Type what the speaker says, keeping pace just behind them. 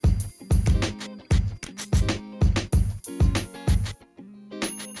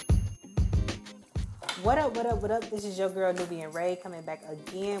What up, what up, what up? This is your girl Nubian Ray coming back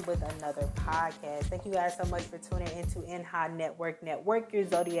again with another podcast. Thank you guys so much for tuning into NHA Network, your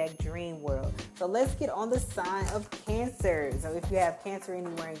Zodiac Dream World. So let's get on the sign of Cancer. So if you have Cancer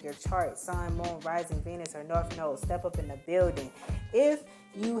anywhere in your chart, Sun, Moon, Rising, Venus, or North Node, step up in the building. If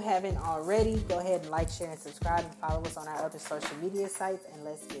you haven't already, go ahead and like, share, and subscribe and follow us on our other social media sites, and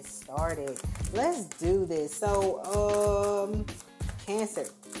let's get started. Let's do this. So, Cancer.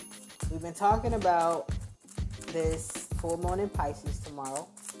 We've been talking about this full moon in Pisces tomorrow,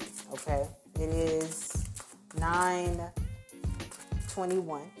 okay? It is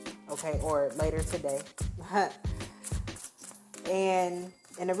 9/21, okay, or later today. and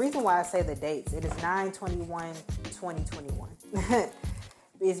the reason why I say the dates, it is 9/21/2021,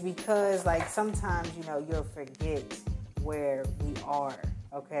 is because, like, sometimes, you'll forget where we are,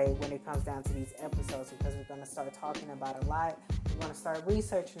 okay, when it comes down to these episodes, because we're going to start talking about a lot. We're going to start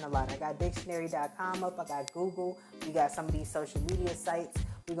researching a lot. I got dictionary.com up. I got Google. We got some of these social media sites.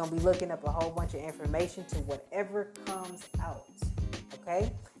 We're going to be looking up a whole bunch of information to whatever comes out,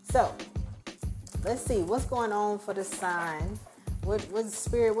 okay? So, let's see. What's going on for the sign? What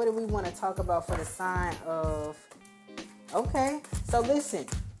spirit, what do we want to talk about for the sign of... Okay, so listen,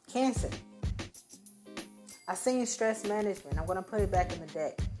 Cancer. I seen stress management. I'm going to put it back in the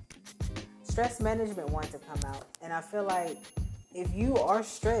deck. Stress management wants to come out. And I feel like if you are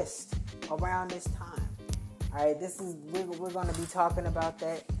stressed around this time, all right, we're going to be talking about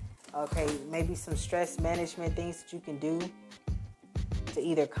that. Okay, maybe some stress management things that you can do to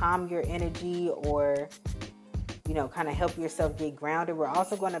either calm your energy or, kind of help yourself get grounded. We're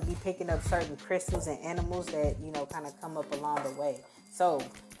also going to be picking up certain crystals and animals that, kind of come up along the way. So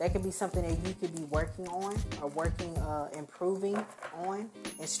that could be something that you could be working on or improving on.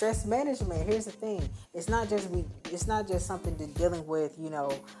 And stress management, here's the thing. It's not just something to dealing with,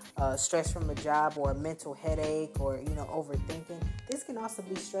 stress from a job or a mental headache or, overthinking. This can also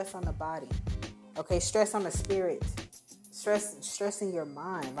be stress on the body. Okay, stress on the spirit. Stressing your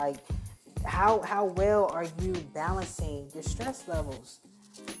mind. Like, how well are you balancing your stress levels?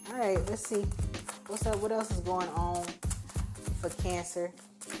 All right, let's see. What's up? What else is going on for Cancer?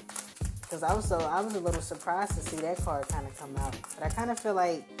 Because I was a little surprised to see that card kind of come out. But I kind of feel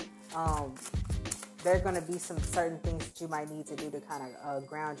like there are going to be some certain things that you might need to do to kind of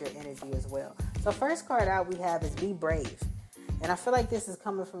ground your energy as well. So first card out we have is Be Brave. And I feel like this is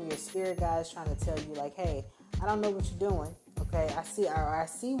coming from your spirit guides trying to tell you, like, hey, I don't know what you're doing. Okay, I see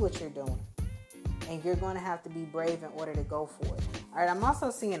what you're doing. And you're going to have to be brave in order to go for it. All right, I'm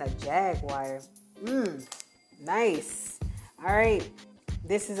also seeing a jaguar. Nice. All right,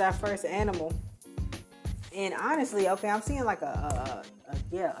 this is our first animal. And honestly, okay, I'm seeing like a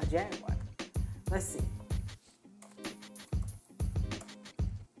jaguar. Let's see.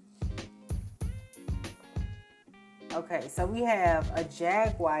 Okay, so we have a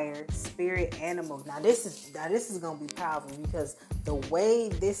jaguar spirit animal. Now this is gonna be powerful because the way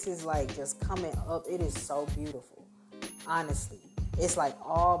this is like just coming up, it is so beautiful. Honestly, it's like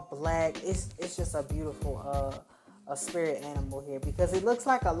all black. It's just a beautiful a spirit animal here because it looks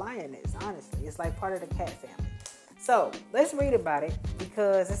like a lioness. Honestly, it's like part of the cat family. So let's read about it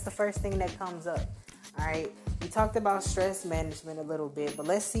because it's the first thing that comes up. All right, we talked about stress management a little bit, but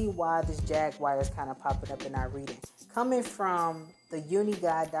let's see why this jaguar is kind of popping up in our reading. Coming from the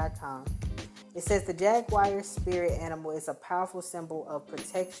uniguide.com, it says the jaguar spirit animal is a powerful symbol of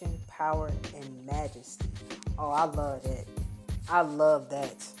protection, power, and majesty. Oh, I love that. I love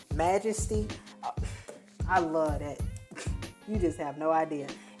that. Majesty. I love that. You just have no idea.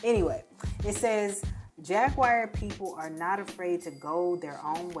 Anyway, it says jaguar people are not afraid to go their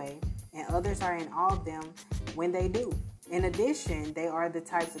own way, and others are in awe of them when they do. In addition, they are the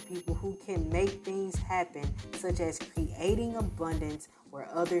types of people who can make things happen, such as creating abundance where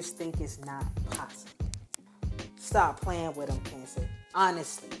others think it's not possible. Stop playing with them, Cancer.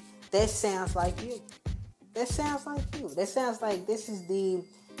 Honestly, that sounds like you. That sounds like you. That sounds like this is the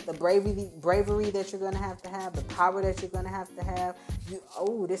bravery that you're going to have, the power that you're going to have.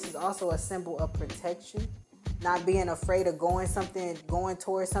 This is also a symbol of protection. Not being afraid of going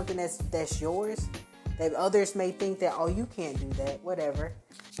towards something that's yours. That others may think that, oh, you can't do that, whatever.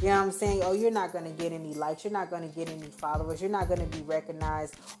 You know what I'm saying? Oh, you're not going to get any likes. You're not going to get any followers. You're not going to be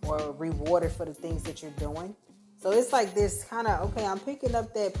recognized or rewarded for the things that you're doing. So it's like this kind of, okay, I'm picking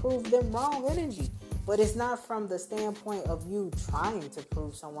up that prove them wrong energy. But it's not from the standpoint of you trying to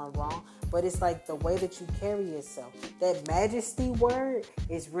prove someone wrong, but it's like the way that you carry yourself. That majesty word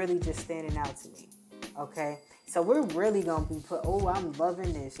is really just standing out to me. Okay? So we're really going to be I'm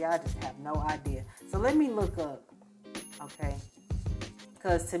loving this. Y'all just have no idea. So let me look up, okay,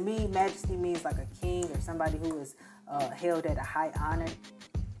 Because to me, majesty means like a king or somebody who is held at a high honor.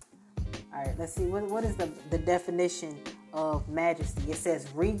 All right, let's see. What is the definition of majesty? It says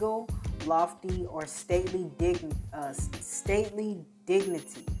regal, lofty, or stately dignity,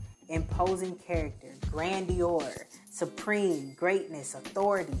 imposing character, grandeur, supreme, greatness,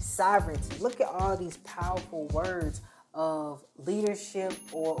 authority, sovereignty. Look at all these powerful words of leadership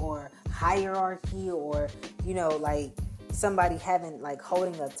or hierarchy, or, you know, like somebody having, like,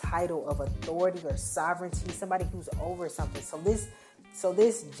 holding a title of authority or sovereignty, somebody who's over something. So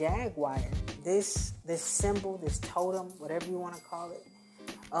this jaguar, this symbol, this totem, whatever you want to call it,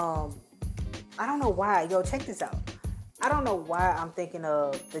 I don't know why. Yo, check this out. I don't know why I'm thinking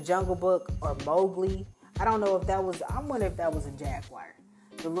of the Jungle Book or Mowgli. I don't know if that was, I wonder if that was a jaguar.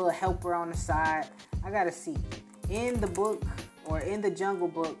 The little helper on the side. I gotta see. In the book, or in the Jungle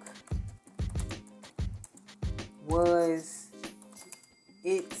Book, was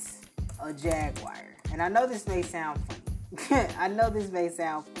it's a jaguar. And I know this may sound funny. I know this may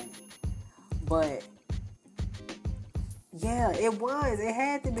sound funny. But yeah, it was. It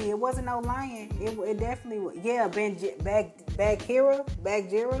had to be. It wasn't no lion. It definitely was. Yeah, Bagheera.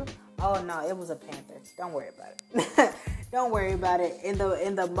 Oh no, it was a panther. Don't worry about it. Don't worry about it. In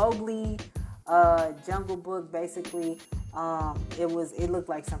the Mowgli Jungle Book, basically, it looked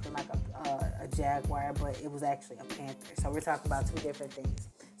like something like a jaguar, but it was actually a panther. So we're talking about two different things.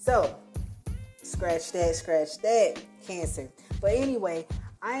 So scratch that, Cancer. But anyway,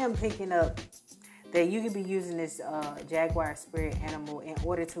 I am picking up that you could be using this jaguar spirit animal in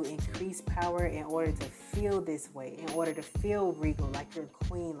order to increase power, in order to feel this way, in order to feel regal, like you're a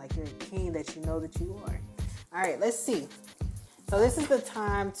queen, like you're a king, that you know that you are. All right, let's see. So this is the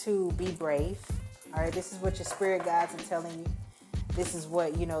time to be brave. All right, this is what your spirit guides are telling you. This is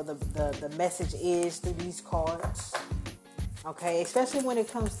what, you know, the message is through these cards. Okay, especially when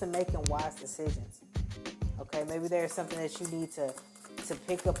it comes to making wise decisions. Okay, maybe there's something that you need to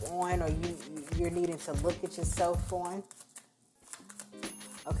pick up on, or you're needing to look at yourself on.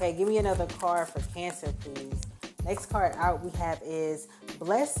 Okay, give me another card for Cancer, please. Next card out we have is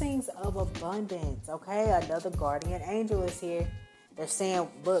Blessings of Abundance. Okay, another guardian angel is here. They're saying,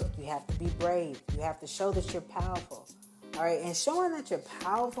 look, you have to be brave. You have to show that you're powerful. All right, and showing that you're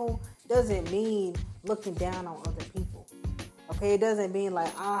powerful doesn't mean looking down on other people. Okay, it doesn't mean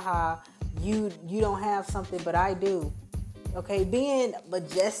like, aha, you don't have something, but I do. Okay, being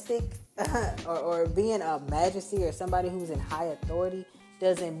majestic or being a majesty or somebody who's in high authority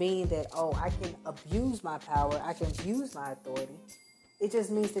doesn't mean that, oh, I can abuse my power, I can abuse my authority. It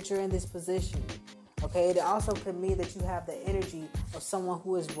just means that you're in this position. Okay, it also could mean that you have the energy of someone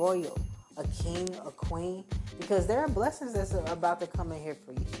who is royal, a king, a queen, because there are blessings that's about to come in here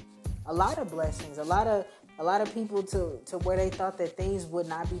for you. A lot of blessings, a lot of people to where they thought that things would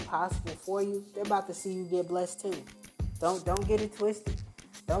not be possible for you, they're about to see you get blessed too. Don't get it twisted.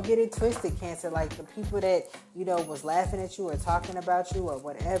 Don't get it twisted, Cancer. Like the people that, you know, was laughing at you or talking about you or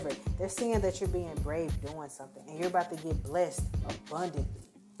whatever, they're seeing that you're being brave doing something, and you're about to get blessed abundantly.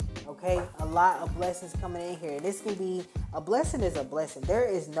 Okay? A lot of blessings coming in here. This can be, a blessing is a blessing. There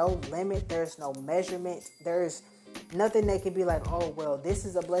is no limit. There's no measurement. There's nothing that can be like, oh, well, this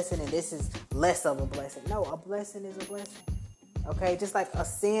is a blessing and this is less of a blessing. No, a blessing is a blessing. Okay? Just like a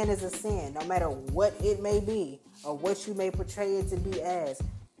sin is a sin. No matter what it may be or what you may portray it to be as,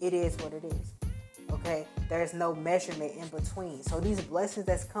 it is what it is. Okay? There's no measurement in between. So these blessings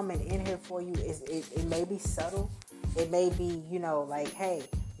that's coming in here for you, it may be subtle. It may be, you know, like, hey,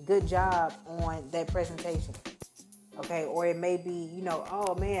 good job on that presentation. Okay? Or it may be, you know,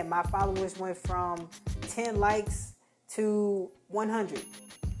 oh man, my followers went from 10 likes to 100.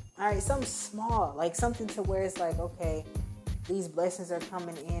 All right, something small, like something to where it's like, okay, these blessings are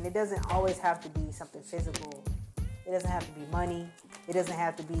coming in. It doesn't always have to be something physical. It doesn't have to be money. It doesn't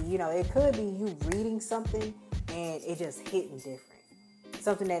have to be, you know, it could be you reading something and it just hitting different.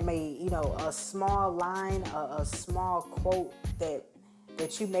 Something that may, you know, a small line, a small quote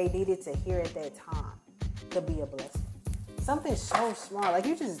that you may needed to hear at that time could be a blessing. Something so small, like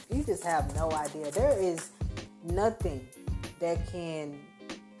you just have no idea. There is nothing that can,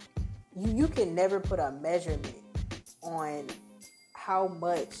 you can never put a measurement on how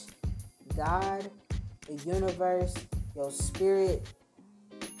much God, the universe, your spirit,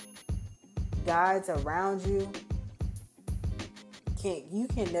 guides around you. You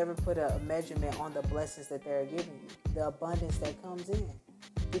can never put a measurement on the blessings that they're giving you, the abundance that comes in,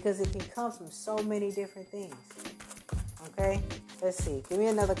 because it can come from so many different things. Okay, let's see. Give me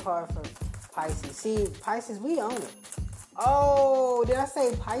another card for Pisces. See, Pisces, we own it. Oh, did I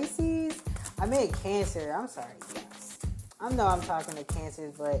say Pisces? I meant Cancer. I'm sorry, guys. I know I'm talking to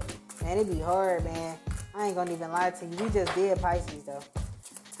Cancers, but man, it be hard, man. I ain't gonna even lie to you. We just did Pisces though.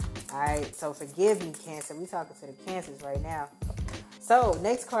 Alright, so forgive me, Cancer. We talking to the Cancers right now. So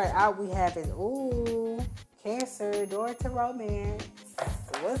next card out we have is Cancer, door to romance.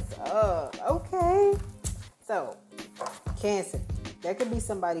 What's up? Okay. So, Cancer. There could be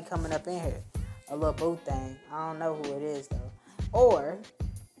somebody coming up in here. A little boo thing. I don't know who it is though. Or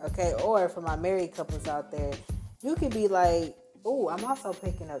for my married couples out there, you could be like, I'm also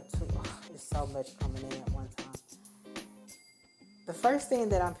picking up too. There's so much coming in at one time. The first thing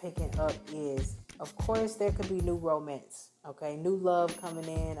that I'm picking up is, of course, there could be new romance. Okay, new love coming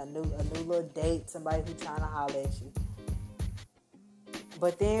in, a new little date, somebody who's trying to holler at you.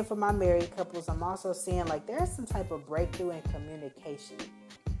 But then for my married couples, I'm also seeing like there's some type of breakthrough in communication.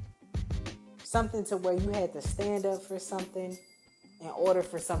 Something to where you had to stand up for something in order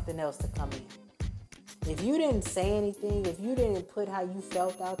for something else to come in. If you didn't say anything, if you didn't put how you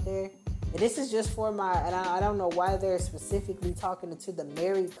felt out there, and this is just for I don't know why they're specifically talking to the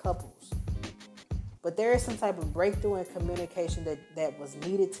married couples, but there is some type of breakthrough in communication that was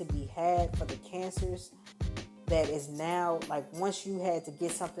needed to be had for the Cancers. That is now, like, once you had to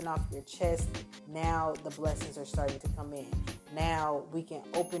get something off your chest, now the blessings are starting to come in. Now we can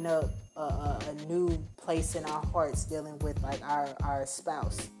open up a new place in our hearts dealing with, like, our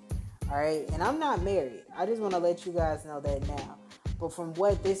spouse. All right? And I'm not married. I just want to let you guys know that now. But from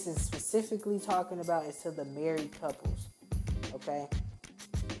what this is specifically talking about is to the married couples. Okay?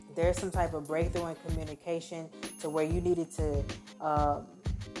 There's some type of breakthrough in communication to where you needed to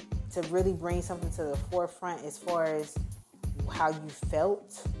really bring something to the forefront as far as how you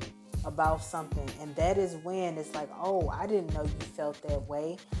felt about something. And that is when it's like, I didn't know you felt that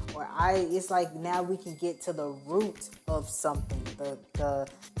way. Or it's like now we can get to the root of something, the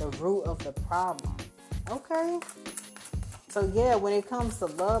root of the problem. Okay. So yeah, when it comes to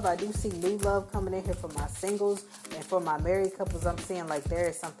love, I do see new love coming in here for my singles, and for my married couples, I'm seeing like there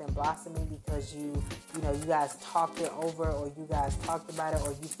is something blossoming because you guys talked it over, or you guys talked about it, or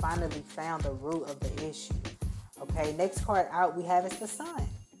you finally found the root of the issue. Okay, next card out we have is the Sun.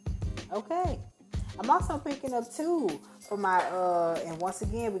 Okay, I'm also picking up too for my and once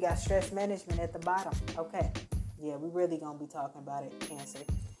again we got stress management at the bottom. Okay, yeah, we really gonna be talking about it, Cancer.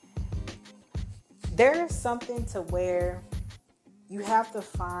 There's something to where you have to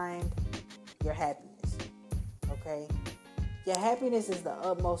find your happiness, okay? Your happiness is the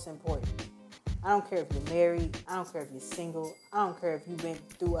utmost important. I don't care if you're married. I don't care if you're single. I don't care if you've been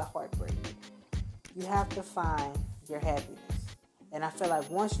through a heartbreak. You have to find your happiness. And I feel like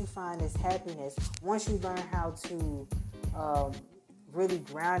once you find this happiness, once you learn how to really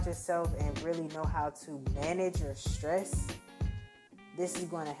ground yourself and really know how to manage your stress, this is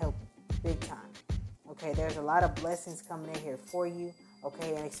going to help you big time. Okay, there's a lot of blessings coming in here for you.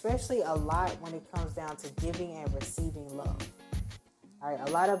 Okay, and especially a lot when it comes down to giving and receiving love. All right,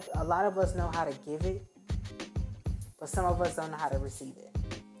 a lot of us know how to give it, but some of us don't know how to receive it.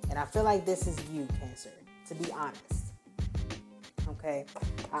 And I feel like this is you, Cancer, to be honest. Okay,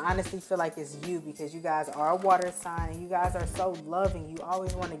 I honestly feel like it's you because you guys are a water sign and you guys are so loving. You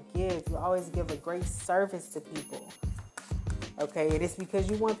always want to give. You always give a great service to people. Okay, and it's because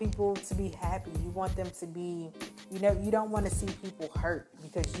you want people to be happy. You want them to be, you don't want to see people hurt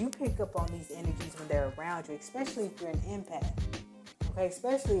because you pick up on these energies when they're around you, especially if you're an empath. Okay,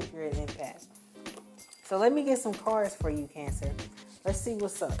 especially if you're an empath. So let me get some cards for you, Cancer. Let's see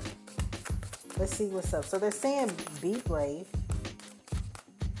what's up. So they're saying be brave.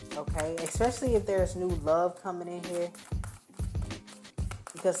 Okay, especially if there's new love coming in here.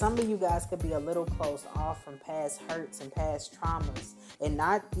 Because some of you guys could be a little closed off from past hurts and past traumas. And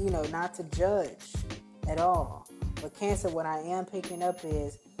not to judge at all. But Cancer, what I am picking up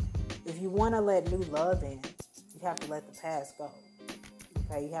is, if you want to let new love in, you have to let the past go.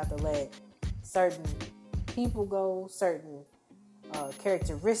 Okay, you have to let certain people go, certain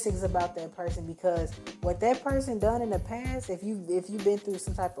characteristics about that person, because what that person done in the past, if you've been through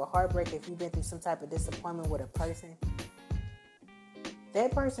some type of heartbreak, if you've been through some type of disappointment with a person,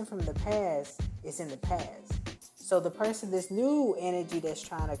 that person from the past is in the past. So the person, this new energy that's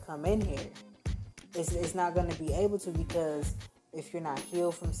trying to come in here, is not going to be able to, because if you're not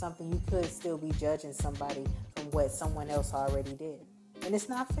healed from something, you could still be judging somebody from what someone else already did. And it's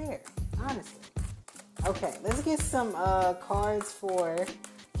not fair, honestly. Okay, let's get some cards for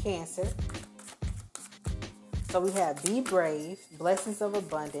Cancer. So we have Be Brave, Blessings of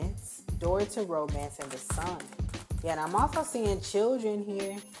Abundance, Door to Romance, and the Sun. Yeah, and I'm also seeing children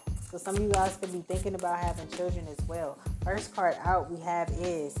here. So some of you guys could be thinking about having children as well. First card out we have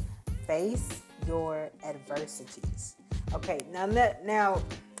is Face Your Adversities. Okay, now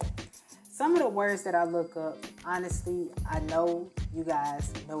some of the words that I look up, honestly, I know you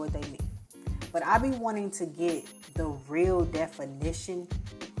guys know what they mean. But I be wanting to get the real definition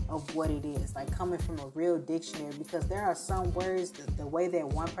of what it is, like coming from a real dictionary, because there are some words, the way that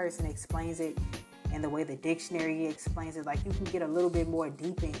one person explains it and the way the dictionary explains it, like you can get a little bit more a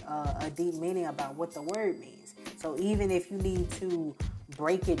deep meaning about what the word means. So even if you need to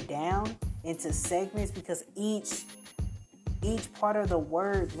break it down into segments, because each part of the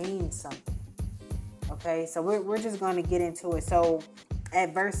word means something. Okay, so we're just going to get into it. So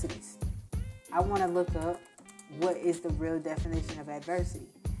adversities. I want to look up what is the real definition of adversity.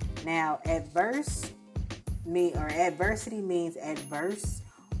 Now, adversity means adverse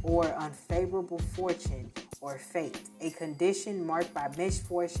or unfavorable fortune or fate, a condition marked by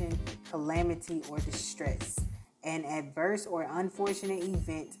misfortune, calamity, or distress, an adverse or unfortunate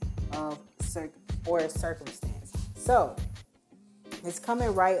event or a circumstance. So, it's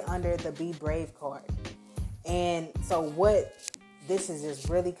coming right under the Be Brave card. And so what this is just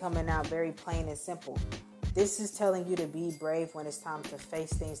really coming out very plain and simple. This is telling you to be brave when it's time to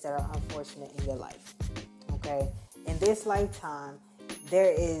face things that are unfortunate in your life. Okay? In this lifetime,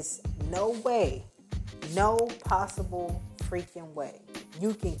 there is no way, no possible freaking way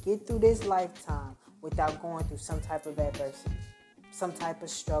you can get through this lifetime without going through some type of adversity, some type of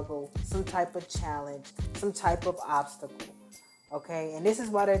struggle, some type of challenge, some type of obstacle. Okay? And this is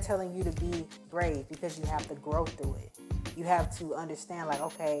why they're telling you to be brave, because you have to grow through it. You have to understand, like,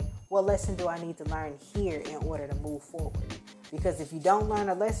 okay, what lesson do I need to learn here in order to move forward? Because if you don't learn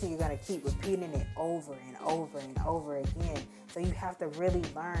a lesson, you're going to keep repeating it over and over and over again. So you have to really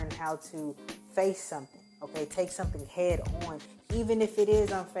learn how to face something, okay? Take something head on, even if it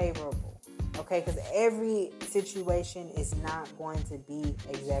is unfavorable, okay? Because every situation is not going to be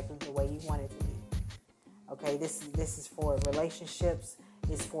exactly the way you want it to be, okay? This is for relationships.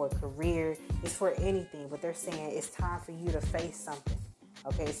 It's for a career, it's for anything, but they're saying it's time for you to face something,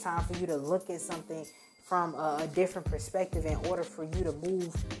 okay? It's time for you to look at something from a different perspective in order for you to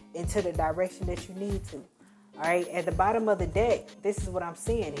move into the direction that you need to, all right? At the bottom of the deck, this is what I'm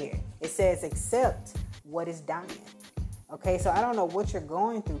seeing here. It says, accept what is dying, okay? So I don't know what you're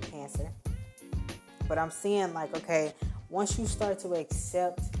going through, Cancer, but I'm seeing like, okay, once you start to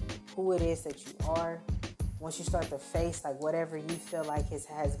accept who it is that you are, once you start to face like whatever you feel like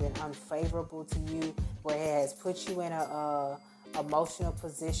has been unfavorable to you, where it has put you in a emotional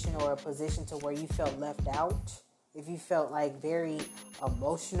position or a position to where you felt left out, if you felt like very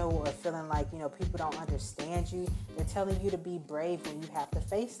emotional or feeling like, people don't understand you, they're telling you to be brave when you have to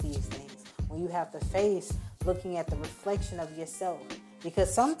face these things, when you have to face looking at the reflection of yourself.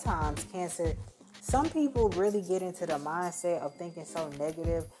 Because sometimes, Cancer, some people really get into the mindset of thinking so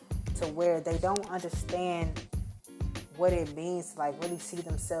negative to where they don't understand what it means to like really see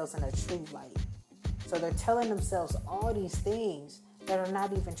themselves in a true light. So they're telling themselves all these things that are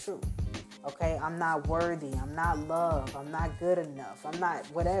not even true. Okay, I'm not worthy, I'm not loved, I'm not good enough, I'm not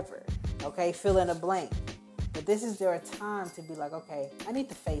whatever. Okay, fill in a blank. But this is their time to be like, okay, I need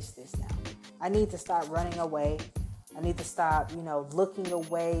to face this now. I need to stop running away. I need to stop, looking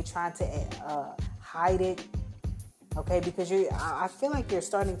away, trying to hide it. Okay, because I feel like you're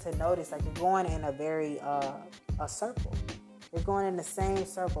starting to notice like you're going in a very a circle. You're going in the same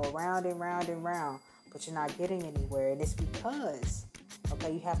circle, round and round and round, but you're not getting anywhere. And it's because,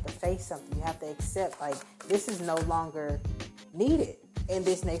 okay, you have to face something. You have to accept like this is no longer needed in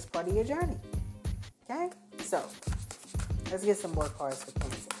this next part of your journey. Okay, so let's get some more cards for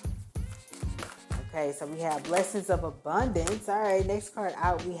Cancer. Okay, so we have Blessings of Abundance. All right, next card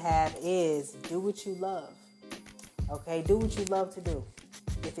out we have is Do What You Love. Okay, do what you love to do.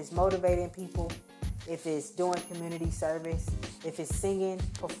 If it's motivating people, if it's doing community service, if it's singing,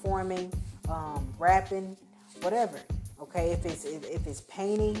 performing, rapping, whatever. Okay, if it's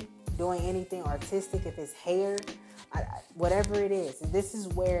painting, doing anything artistic, if it's hair, whatever it is. And this is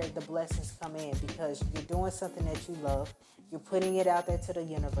where the blessings come in, because you're doing something that you love. You're putting it out there to the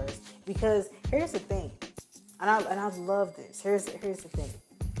universe. Because here's the thing, and I love this. Here's the thing,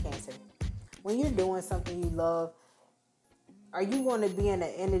 Cancer. When you're doing something you love, are you going to be in the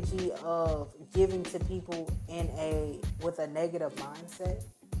energy of giving to people with a negative mindset?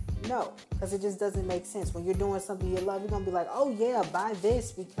 No, because it just doesn't make sense. When you're doing something you love, you're going to be like, oh yeah, buy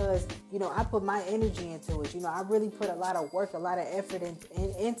this because, I put my energy into it. I really put a lot of work, a lot of effort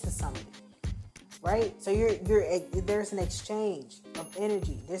into something, right? So there's an exchange of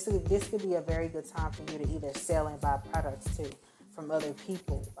energy. This could be a very good time for you to either sell and buy products too from other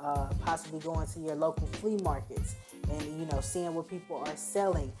people, possibly going to your local flea markets and, seeing what people are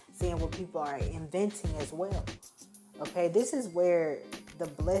selling, seeing what people are inventing as well. Okay, this is where the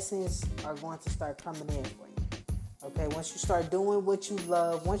blessings are going to start coming in for you. Okay, once you start doing what you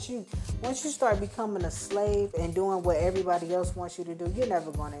love, once you start becoming a slave and doing what everybody else wants you to do, you're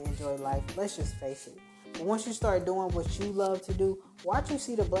never going to enjoy life. Let's just face it. But once you start doing what you love to do, watch you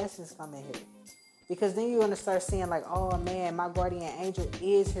see the blessings come in here. Because then you're going to start seeing like, oh man, my guardian angel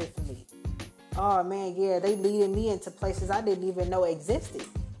is here for me. Oh man, yeah, they leading me into places I didn't even know existed.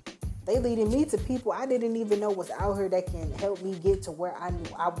 They leading me to people I didn't even know was out here that can help me get to where I knew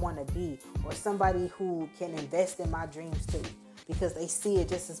I want to be, or somebody who can invest in my dreams too, because they see it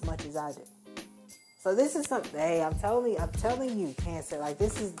just as much as I do. So this is something. Hey, I'm telling you, Cancer. Like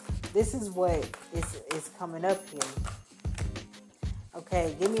this is what is coming up here.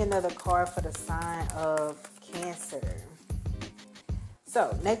 Okay, give me another card for the sign of Cancer.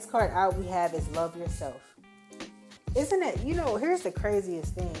 So next card out we have is Love Yourself. Isn't it? Here's the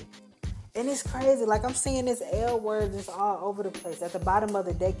craziest thing. And it's crazy. Like, I'm seeing this L word just all over the place. At the bottom of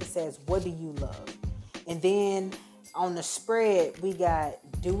the deck, it says, what do you love? And then on the spread, we got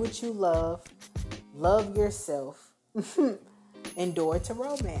do what you love, love yourself, endure to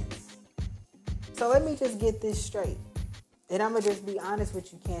romance. So let me just get this straight. And I'm going to just be honest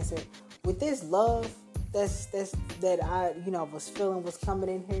with you, Cancer. With this love that I, was feeling was coming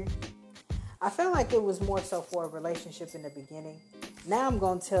in here, I felt like it was more so for a relationship in the beginning. Now I'm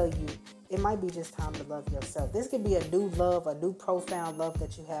going to tell you, it might be just time to love yourself. This could be a new love, a new profound love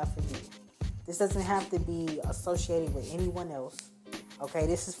that you have for you. This doesn't have to be associated with anyone else. Okay,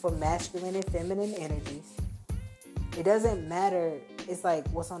 this is for masculine and feminine energies. It doesn't matter. It's like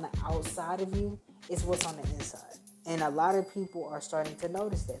what's on the outside of you, it's what's on the inside. And a lot of people are starting to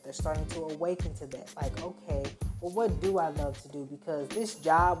notice that. They're starting to awaken to that. Like, okay, well, what do I love to do? Because this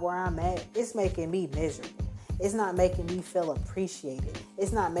job where I'm at, it's making me miserable. It's not making me feel appreciated.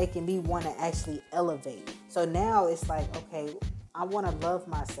 It's not making me want to actually elevate. So now it's like, okay, I want to love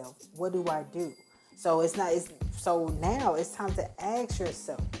myself. What do I do? So now it's time to ask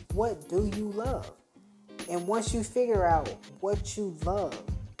yourself, what do you love? And once you figure out what you love,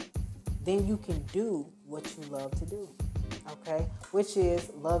 then you can do what you love to do. Okay? Which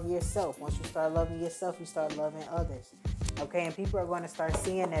is love yourself. Once you start loving yourself, you start loving others. Okay? And people are going to start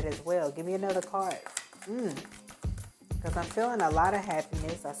seeing that as well. Give me another card. Because I'm feeling a lot of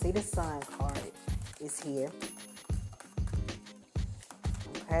happiness. I see the Sun card is here.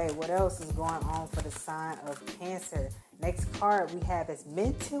 Okay, what else is going on for the sign of Cancer? Next card we have is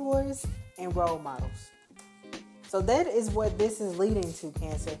mentors and role models. So that is what this is leading to,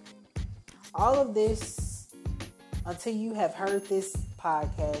 Cancer. All of this, until you have heard this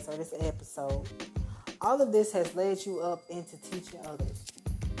podcast or this episode, all of this has led you up into teaching others,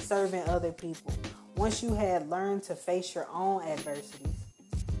 serving other people. Once you had learned to face your own adversities,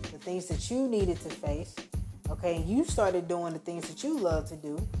 the things that you needed to face, okay, and you started doing the things that you love to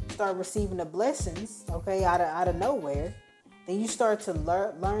do, start receiving the blessings, okay, out of nowhere, then you start to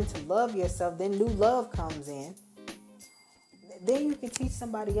learn to love yourself, then new love comes in. Then you can teach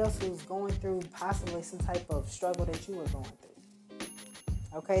somebody else who's going through possibly some type of struggle that you were going through.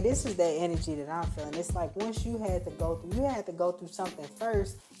 Okay, this is that energy that I'm feeling. It's like once you had to go through something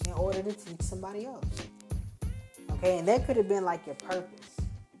first in order to teach somebody else. Okay, and that could have been like your purpose.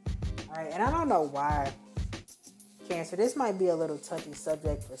 All right, and I don't know why, Cancer, this might be a little touchy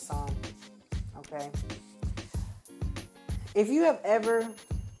subject for some. Okay, if you have ever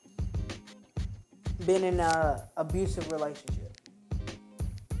been in an abusive relationship,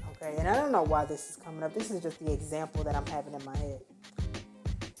 okay, and I don't know why this is coming up. This is just the example that I'm having in my head.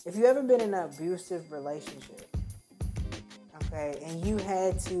 If you ever been in an abusive relationship, okay, and you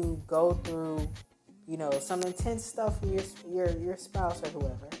had to go through, some intense stuff with your spouse or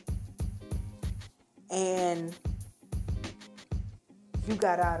whoever, and you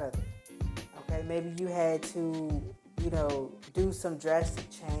got out of it, okay, maybe you had to, do some drastic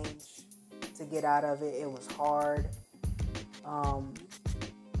change to get out of it. It was hard.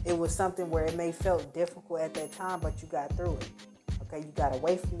 It was something where it may felt difficult at that time, but you got through it. Okay, you got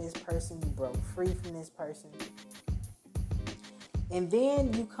away from this person, you broke free from this person. And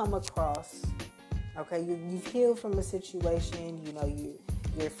then you come across, okay, you've healed from a situation,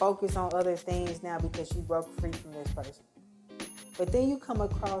 you're focused on other things now because you broke free from this person. But then you come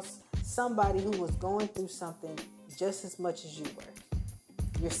across somebody who was going through something just as much as you were.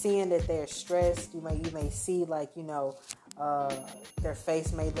 You're seeing that they're stressed. You may see their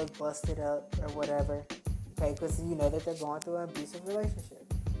face may look busted up or whatever. Okay, because you know that they're going through an abusive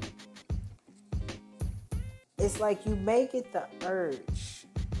relationship. It's like you may get the urge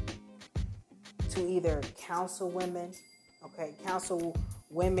to either counsel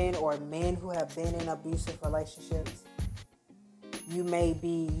women or men who have been in abusive relationships. You may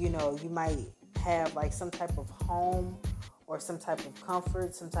be, you might have like some type of home or some type of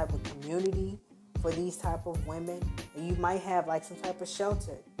comfort, some type of community for these type of women. And you might have like some type of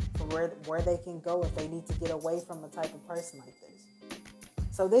shelter for where they can go if they need to get away from a type of person like this.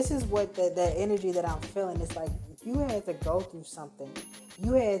 So this is what that energy that I'm feeling. It's like if you had to go through something,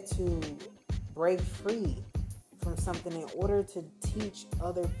 you had to break free from something in order to teach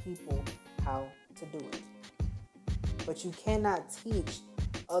other people how to do it. But you cannot teach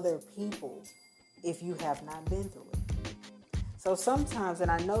other people if you have not been through it. So sometimes,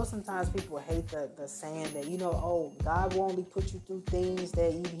 and I know sometimes people hate the saying that, oh, God will only put you through things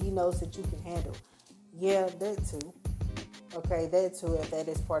that he knows that you can handle. Yeah, that too. Okay, that too, if that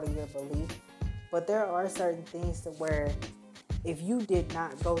is part of your belief. But there are certain things to where if you did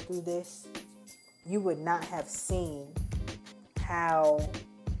not go through this, you would not have seen how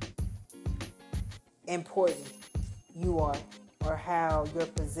important you are, or how your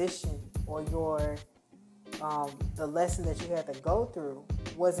position or your the lesson that you had to go through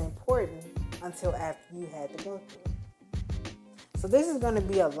was important until after you had to go through it. So this is going to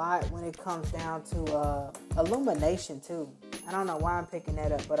be a lot when it comes down to illumination too. I don't know why I'm picking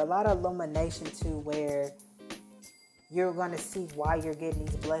that up, but a lot of illumination too, where you're going to see why you're getting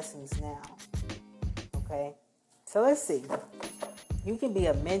these blessings now. Okay, so let's see. You can be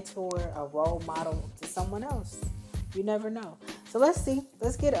a mentor, a role model to someone else. You never know. So let's see.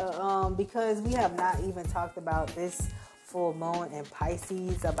 Let's get because we have not even talked about this full moon in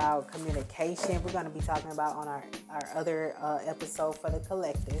Pisces, about communication. We're going to be talking about on our other episode for the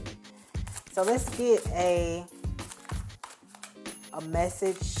collective. So let's get a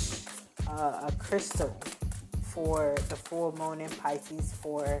message, a crystal for the full moon in Pisces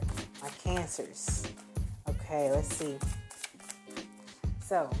for my Cancers. Okay, let's see.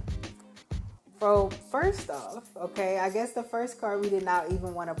 So first off, okay, I guess the first card we did not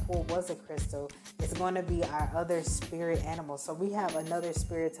even want to pull was a crystal. It's going to be our other spirit animal. So we have another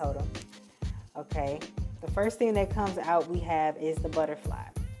spirit totem. Okay, the first thing that comes out we have is the butterfly.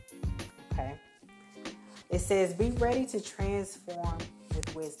 Okay, it says be ready to transform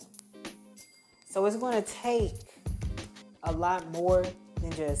with wisdom. So it's going to take a lot more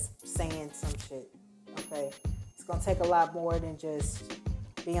than just saying some shit. Okay, it's going to take a lot more than just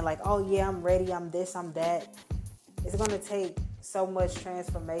being like, oh yeah, I'm ready, I'm this, I'm that. It's going to take so much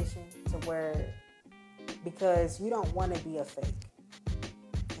transformation to where, because you don't want to be a fake.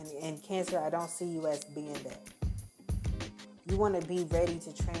 And Cancer, I don't see you as being that. You want to be ready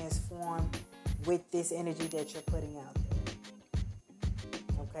to transform with this energy that you're putting out there.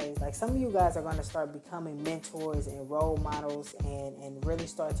 Okay, like some of you guys are going to start becoming mentors and role models and really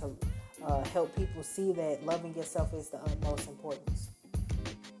start to help people see that loving yourself is the utmost importance.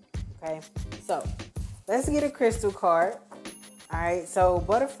 Okay, so let's get a crystal card. All right, so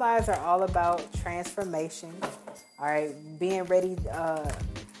butterflies are all about transformation. All right, being ready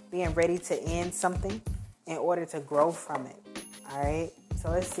to end something in order to grow from it. All right,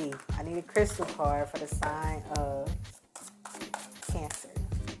 so let's see. I need a crystal card for the sign of Cancer.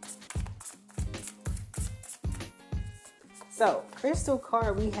 So, crystal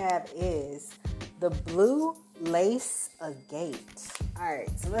card we have is the blue lace agate. All right,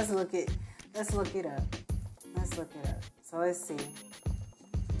 so let's look it up. So let's see.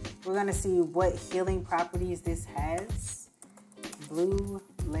 We're gonna see what healing properties this has. Blue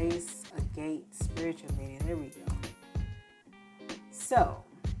lace agate spiritual meaning. There we go. So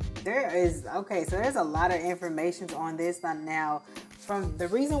there's a lot of information on this now. From the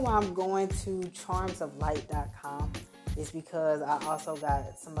reason why I'm going to charmsoflight.com is because I also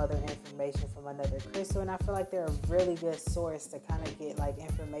got some other information from another crystal, and I feel like they're a really good source to kind of get like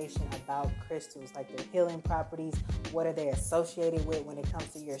information about crystals, like their healing properties, what are they associated with when it comes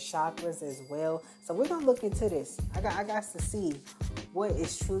to your chakras as well. So we're gonna look into this. I got to see what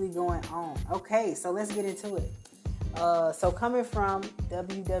is truly going on. Okay, so let's get into it. So coming from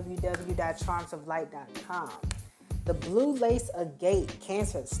www.charmsoflight.com, the blue lace agate,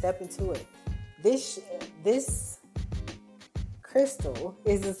 Cancer, step into it. This crystal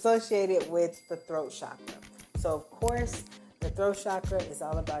is associated with the throat chakra. So of course, the throat chakra is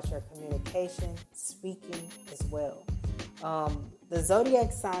all about your communication, speaking as well. The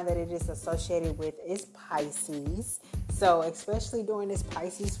zodiac sign that it is associated with is Pisces. So especially during this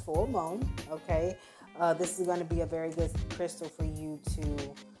Pisces full moon, okay, this is going to be a very good crystal for you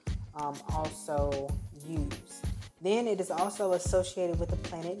to also use. Then it is also associated with the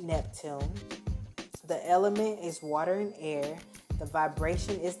planet Neptune. The element is water and air. The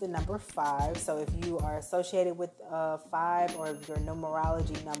vibration is the number 5. So if you are associated with 5, or if your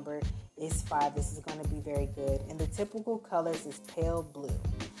numerology number is 5, this is going to be very good. And the typical colors is pale blue.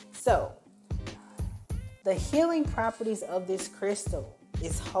 So the healing properties of this crystal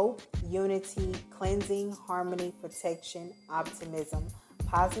is hope, unity, cleansing, harmony, protection, optimism,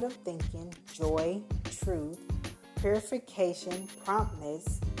 positive thinking, joy, truth, purification,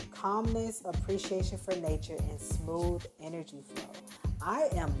 promptness, calmness, appreciation for nature, and smooth energy flow. I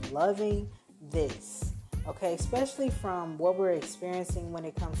am loving this, okay, especially from what we're experiencing when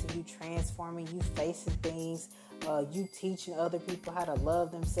it comes to you transforming, you facing things, you teaching other people how to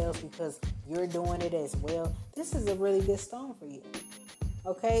love themselves because you're doing it as well. This is a really good stone for you,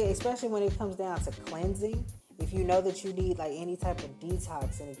 okay, especially when it comes down to cleansing. If you know that you need like any type of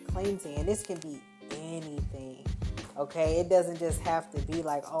detox and cleansing, and this can be anything. Okay, it doesn't just have to be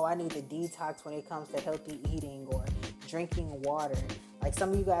like, oh, I need to detox when it comes to healthy eating or drinking water. Like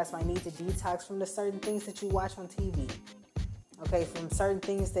some of you guys might need to detox from the certain things that you watch on TV. Okay, from certain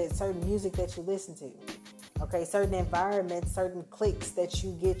music that you listen to. Okay, certain environments, certain cliques that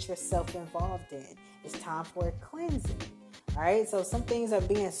you get yourself involved in. It's time for a cleansing. All right, so some things are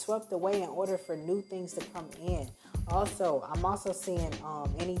being swept away in order for new things to come in. Also, I'm also seeing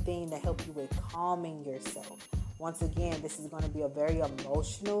anything to help you with calming yourself. Once again, this is going to be a very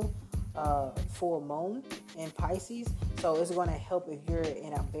emotional full moon in Pisces. So it's going to help if you're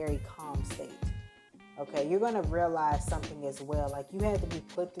in a very calm state. Okay, you're going to realize something as well. Like you had to be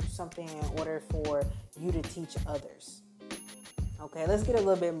put through something in order for you to teach others. Okay, let's get a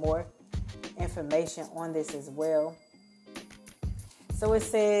little bit more information on this as well. So it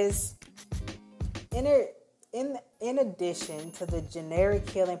says, in addition to the generic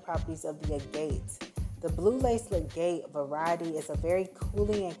healing properties of the agate, the blue lace agate variety is a very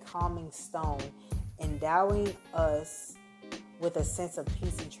cooling and calming stone, endowing us with a sense of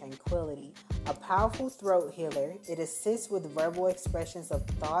peace and tranquility. A powerful throat healer, it assists with verbal expressions of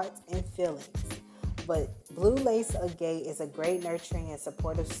thoughts and feelings. But blue lace agate is a great nurturing and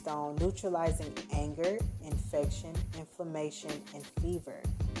supportive stone, neutralizing anger, infection, inflammation, and fever.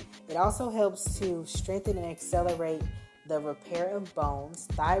 It also helps to strengthen and accelerate the repair of bones,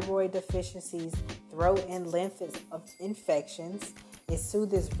 thyroid deficiencies, throat and lymph infections. It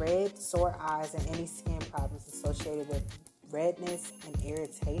soothes red, sore eyes, and any skin problems associated with redness and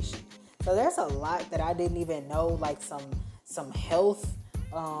irritation. So there's a lot that I didn't even know, like some health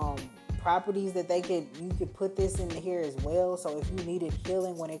properties that you could put this in here as well. So if you needed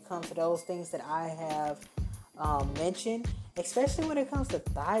healing when it comes to those things that I have mentioned, especially when it comes to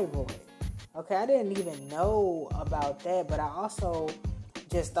thyroid. Okay, I didn't even know about that, but I also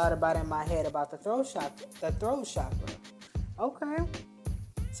just thought about in my head about the throat chakra. Okay.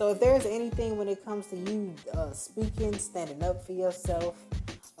 So if there's anything when it comes to you speaking, standing up for yourself,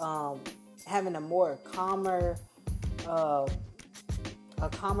 having a more calmer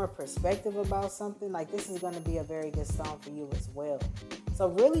perspective about something, like this is going to be a very good stone for you as well. So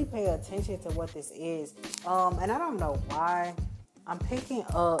really pay attention to what this is. And I don't know why I'm picking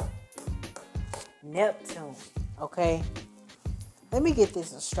up Neptune. Okay. Let me get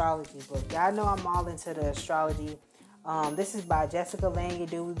this astrology book. Y'all know I'm all into the astrology. This is by Jessica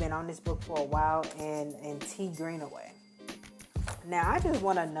Langadu. We've been on this book for a while, and T. Greenaway. Now, I just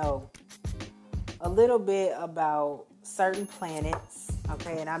want to know a little bit about certain planets,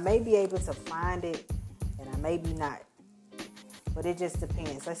 okay? And I may be able to find it, and I may be not. But it just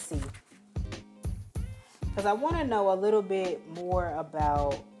depends. Let's see. Because I want to know a little bit more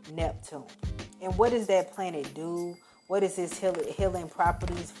about Neptune. And what does that planet do? What is its healing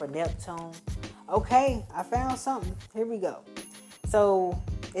properties for Neptune? Okay, I found something. Here we go. So,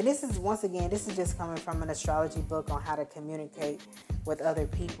 and this is, once again, this is just coming from an astrology book on how to communicate with other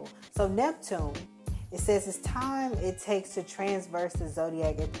people. So Neptune, it says it's time it takes to transverse the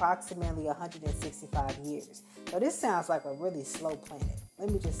zodiac approximately 165 years. So this sounds like a really slow planet. Let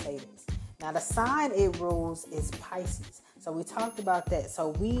me just say this. Now the sign it rules is Pisces. So we talked about that. So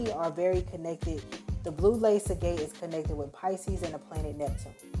we are very connected. The blue lace agate is connected with Pisces and the planet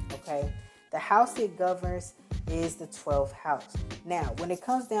Neptune. Okay. The house it governs is the 12th house. Now, when it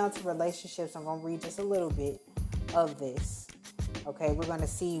comes down to relationships, I'm going to read just a little bit of this. Okay, we're going to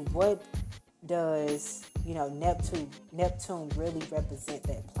see what does, Neptune really represent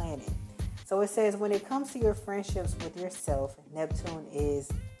that planet. So it says, when it comes to your friendships with yourself, Neptune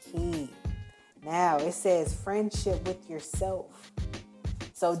is key. Now, it says friendship with yourself.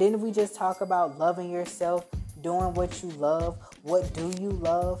 So didn't we just talk about loving yourself, doing what you love? What do you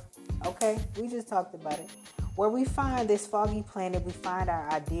love? Okay, we just talked about it. Where we find this foggy planet, we find our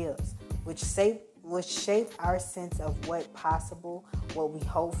ideals, which will shape our sense of what possible, what we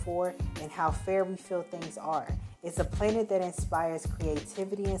hope for, and how fair we feel things are. It's a planet that inspires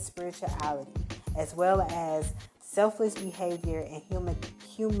creativity and spirituality, as well as selfless behavior and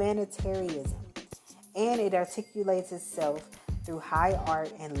humanitarianism. And it articulates itself through high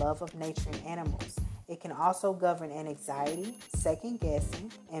art and love of nature and animals. It can also govern anxiety, second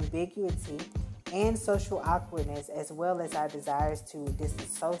guessing, ambiguity, and social awkwardness, as well as our desires to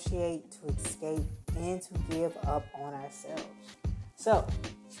disassociate, to escape, and to give up on ourselves. So,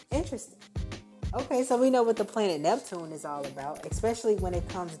 interesting. Okay, so we know what the planet Neptune is all about, especially when it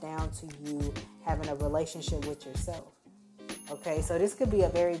comes down to you having a relationship with yourself. Okay, so this could be a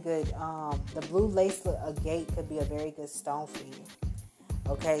very good, the blue lace agate could be a very good stone for you.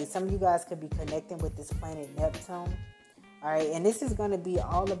 Okay, some of you guys could be connecting with this planet Neptune. All right, and this is going to be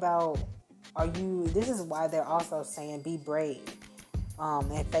all about, this is why they're also saying be brave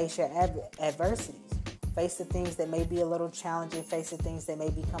and face your adversities. Face the things that may be a little challenging. Face the things that may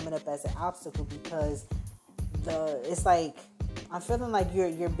be coming up as an obstacle, because it's like, I'm feeling like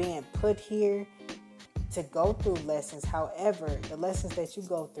you're being put here to go through lessons. However, the lessons that you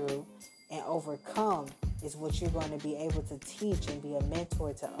go through and overcome is what you're going to be able to teach and be a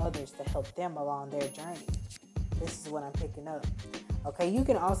mentor to others to help them along their journey. This is what I'm picking up. Okay, you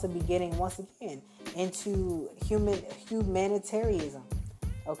can also be getting, once again, into humanitarianism.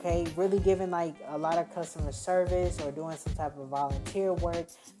 Okay, really giving like a lot of customer service or doing some type of volunteer work,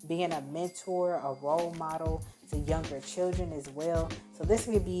 being a mentor, a role model to younger children as well. So this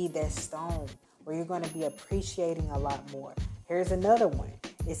could be that stone where you're going to be appreciating a lot more. Here's another one.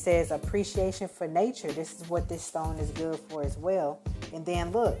 It says appreciation for nature. This is what this stone is good for as well. And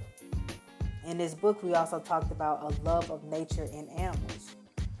then look, in this book, we also talked about a love of nature and animals.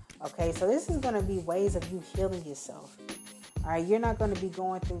 Okay, so this is going to be ways of you healing yourself. All right, you're not going to be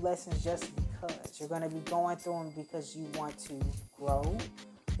going through lessons just because. You're going to be going through them because you want to grow,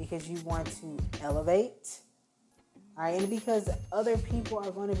 because you want to elevate. All right, and because other people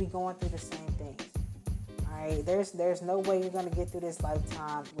are going to be going through the same things. All right, there's no way you're going to get through this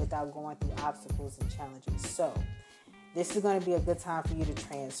lifetime without going through obstacles and challenges. So this is going to be a good time for you to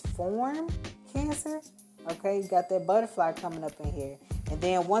transform, Cancer. Okay, you got that butterfly coming up in here. And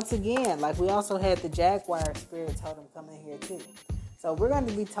then once again, like we also had the Jaguar spirit totem coming here too. So we're going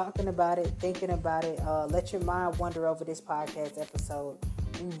to be talking about it, thinking about it. Let your mind wander over this podcast episode.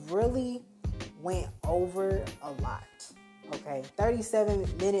 We really went over a lot. Okay,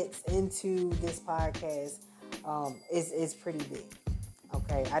 37 minutes into this podcast is pretty big.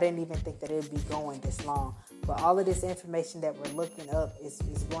 Okay, I didn't even think that it would be going this long. But all of this information that we're looking up is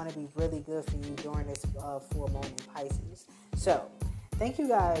going to be really good for you during this full moon in Pisces. So, thank you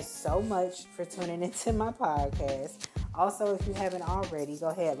guys so much for tuning into my podcast. Also, if you haven't already, go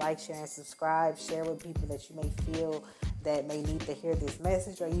ahead, like, share, and subscribe. Share with people that you may feel that may need to hear this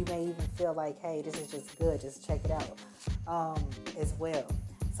message, or you may even feel like, hey, this is just good. Just check it out as well.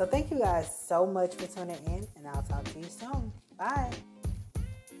 So, thank you guys so much for tuning in, and I'll talk to you soon. Bye.